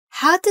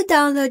How to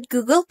download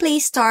Google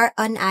Play Store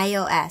on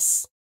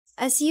iOS.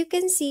 As you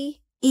can see,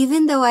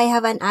 even though I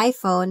have an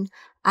iPhone,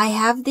 I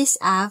have this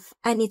app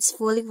and it's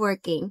fully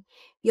working.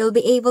 You'll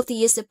be able to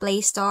use the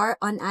Play Store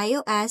on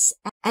iOS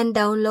and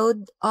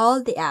download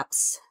all the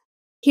apps.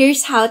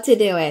 Here's how to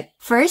do it.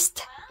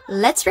 First,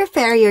 let's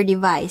prepare your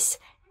device.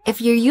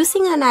 If you're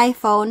using an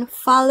iPhone,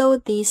 follow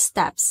these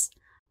steps.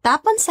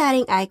 Tap on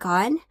setting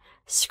icon,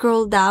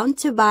 scroll down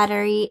to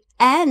battery,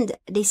 and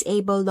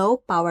disable low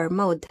power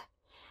mode.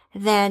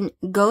 Then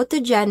go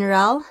to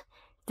general,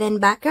 then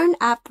background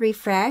app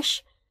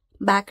refresh,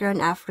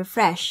 background app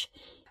refresh.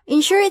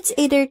 Ensure it's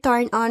either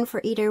turned on for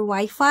either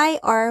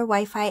Wi-Fi or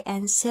Wi-Fi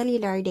and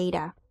cellular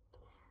data.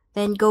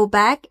 Then go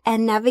back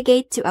and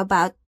navigate to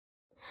about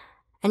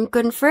and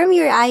confirm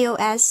your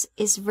iOS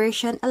is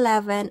version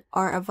 11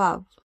 or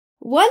above.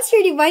 Once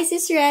your device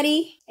is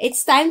ready,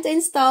 it's time to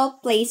install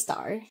Play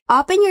Store.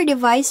 Open your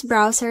device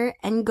browser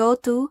and go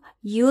to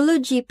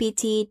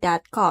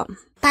ulogpt.com.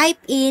 Type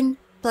in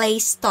Play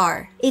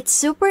Store. It's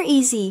super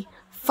easy.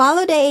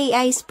 Follow the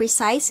AI's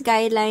precise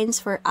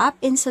guidelines for app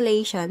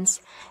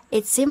installations.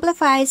 It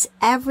simplifies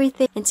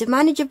everything into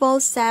manageable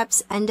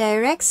steps and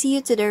directs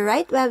you to the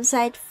right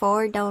website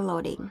for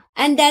downloading.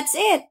 And that's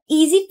it!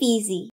 Easy peasy!